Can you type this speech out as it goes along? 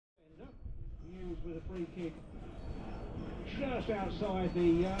with a free kick just outside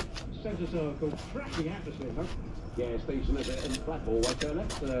the centre circle. Cracking atmosphere, huh? Yeah, Stevenson and Blackpool, they're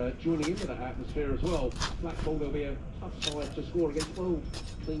left joining in with that atmosphere as well. Blackpool, there'll be a tough side to score against 12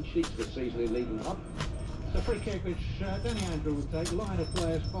 clean sheets this season in League and Cup. It's a free kick which Danny Andrew will take. Line of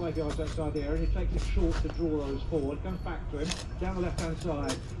players 5 yards outside the area. He takes it short to draw those forward. Comes back to him down the left-hand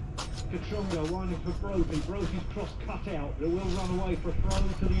side. Kachunga winding for Brophy. Brophy's cross cut out. It will run away for a throw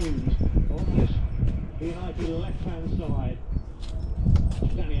to the U's on this United left-hand side.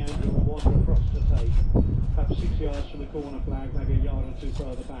 Danny Andrew will wander across to take. Perhaps 6 yards from the corner flag, maybe a yard or two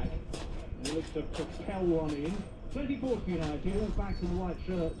further back. And he looks to propel one in. 24 for United, all back in the white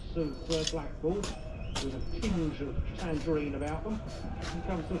shirts of Blackpool, with a tinge of tangerine about them. Here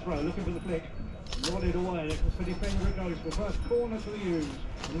comes the throw, looking for the flick. Nodded away, for defender it goes for first corner for the U's.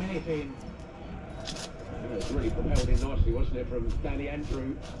 A minute in. Yeah, it's really propelled in nicely, wasn't it, from Danny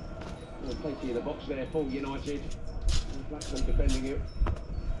Andrew. Plenty in the box there for United. Blackpool defending it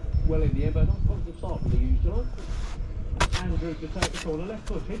well in the end, but not positive start for the U's tonight. Andrew to take the corner,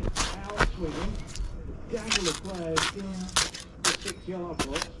 left-footed, out swinging. Gaggle of players in the 6-yard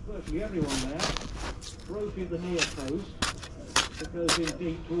box, virtually everyone there. Brophy at the near post. It goes in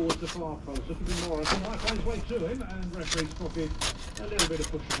deep towards the far post. Looking for Morrison, might find his way to him, and referee spotted a little bit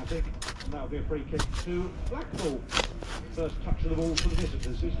of pushing, I think. And that'll be a free kick to Blackpool. First touch of the ball for the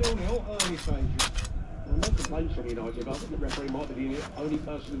visitors. It's still nil, early stages. Well, no complaints from United, but I think the referee might be the only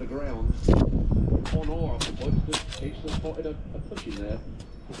person in the ground on or off the point that he's spotted a push in there.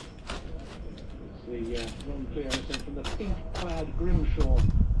 It's the wrong clearance from the pink-clad Grimshaw.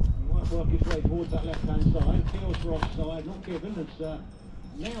 He might work his way towards that left-hand side. Feels for offside, not given.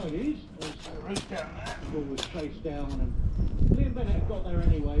 Now it is. As raced down there. The ball was chased down, and Liam Bennett got there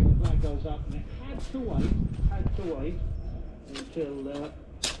anyway. The flag goes up, and it had to wait until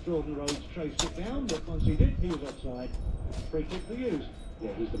Jordan Rhodes chased it down, but once he did, he was offside. Free kick for U's.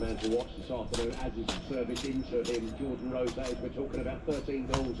 Yeah, he's the man to watch this afternoon, as is the service into him. Jordan Rhodes, that is, we're talking about 13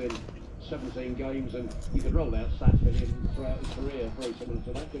 goals in 17 games, and you could roll out stats for him throughout his career, very similar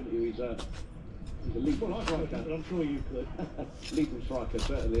to that, couldn't you? He's a lethal striker. But I'm sure you could. Lethal striker,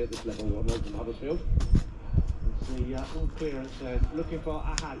 certainly at this level on Open Huddersfield. The on clearance looking for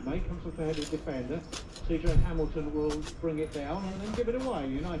Ahadme, comes off the headed defender. CJ Hamilton will bring it down and then give it away.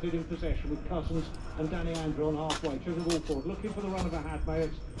 United in possession with Cousins and Danny Andrew on halfway. Choose the ball forward, looking for the run of Ahadme.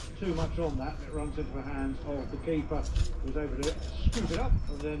 It's too much on that. It runs into the hands of the keeper, who's able to scoop it up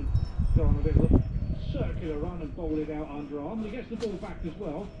and then go on a bit of a circular run and bowl it out underarm. He gets the ball back as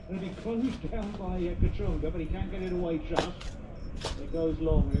well, and it'll be closed down by Kachunga, but he can't get it away just. It goes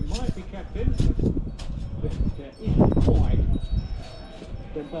long. It might be kept in. But isn't quite.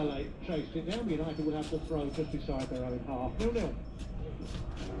 Dembele chased it down. United will have to throw just beside their own half. 0-0.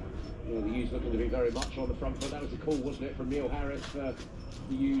 Yeah, the U's looking to be very much on the front foot. That was the call, wasn't it, from Neil Harris for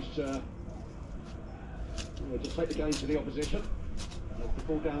the U's to take the game to the opposition. The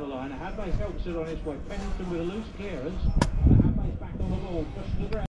ball down the line. Ahadme helps it on his way. Pennington with a loose clearance. Ahadme's back on the ball, just to the ground.